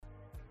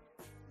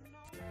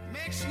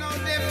Makes no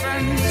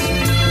difference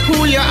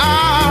who you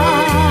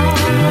are.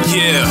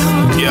 Yeah,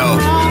 yo.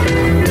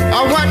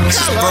 Or what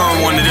Just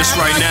burn one of this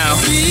right now.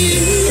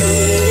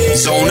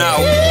 Zone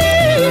out.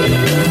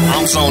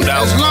 I'm zoned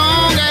out. As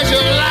long as you're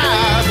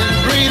alive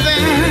and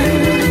breathing.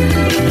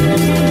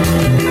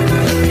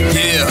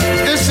 Yeah.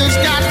 This has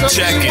got to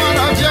Check be it. one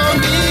of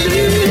your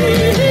needs.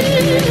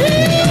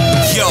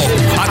 Yo,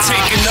 I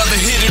take another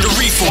hit of the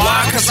reefer.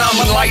 Why? Cause I'm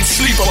a light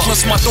sleeper.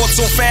 Plus my thoughts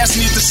so fast,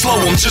 need to slow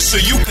them just so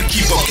you can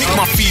keep up. Kick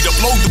my feet up,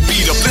 load the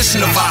beat up,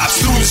 listen to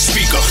vibes through the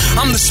speaker.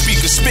 I'm the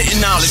speaker,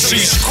 spitting knowledge, so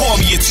you should call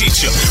me a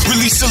teacher.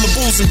 Release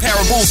syllables and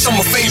parables, some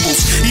are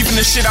fables. Even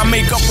the shit I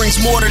make up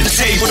brings more to the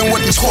table than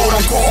what this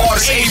quote-unquote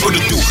artist able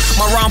to do.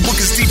 My rhyme book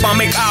is deep, I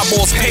make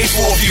eyeballs pay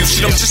for a view.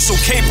 Shit, I'm just so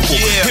capable.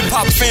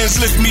 Hip-hop fans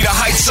lift me to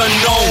heights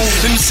unknown,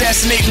 then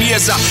assassinate me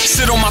as I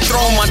sit on my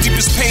throne. My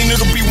deepest pain,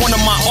 it'll be one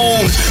of my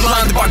own.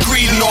 Blinded by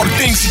greed and all the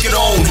things you could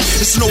own.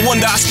 It's no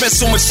wonder I spent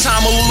so much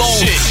time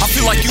alone. I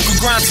feel like you could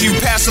grind till you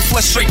pass the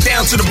flesh straight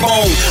down to the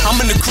bone. I'm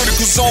in the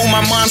critical zone,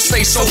 my mind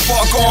stays so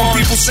far gone.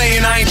 People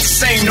saying I ain't the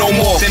same no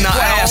more. Then I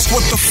ask,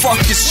 what the fuck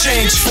is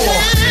change for?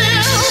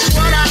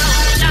 What I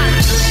got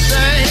to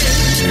say,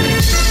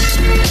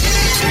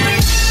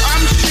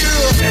 I'm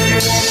sure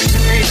you won't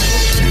be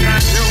able to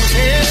got your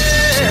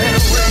head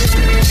away.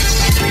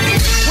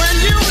 When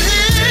you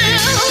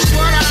hear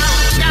what I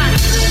got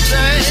to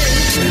say,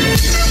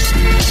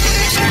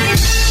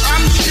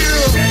 I'm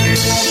sure you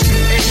won't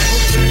be able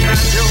to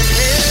got your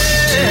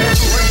head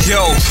away.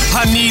 Yo,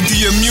 I need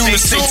the immune to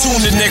stay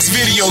tuned to next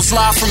videos.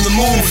 Live from the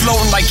moon,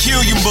 floating like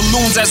helium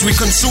balloons as we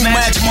consume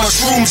magic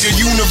mushrooms.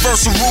 Your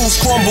universal rules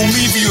crumble,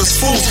 leave you as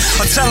fools.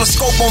 A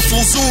telescope on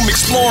full zoom,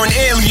 exploring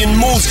alien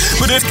moons.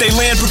 But if they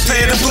land,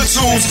 prepare the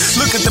platoons.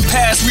 Look at the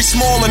past, we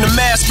small in the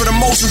mass, but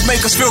emotions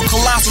make us feel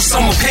colossal.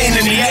 Some are pain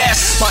in the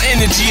ass. My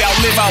energy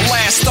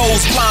outlast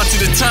those blind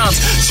to the times.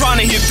 Trying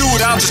to hit through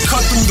it, I'll just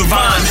cut through the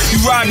vine. You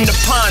riding the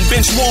pine,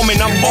 bench warming,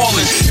 I'm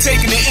balling.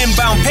 Taking the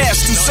inbound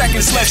pass, 2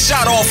 seconds left,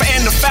 shot off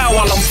and the foul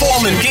while I'm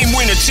falling. Game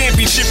winner,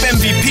 championship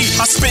MVP.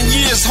 I spent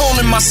years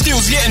honing my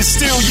skills, yet and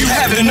still you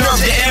have the nerve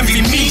to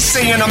envy me,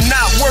 saying I'm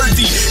not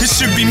worthy. It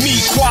should be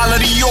me,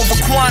 quality over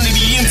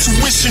quantity,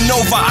 intuition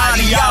over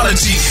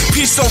ideology,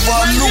 peace over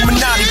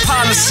Illuminati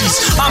policies.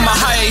 I'm a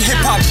high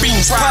hip-hop being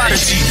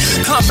prodigy,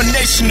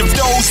 combination of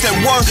those that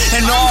were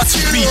and are to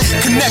be,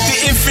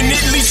 connected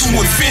infinitely to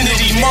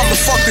infinity.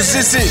 Motherfuckers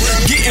isn't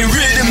getting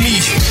rid of me.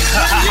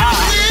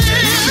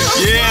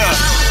 Yeah.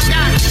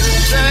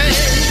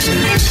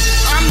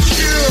 I'm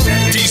sure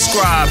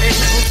DScribe.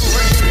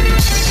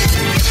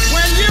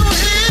 when you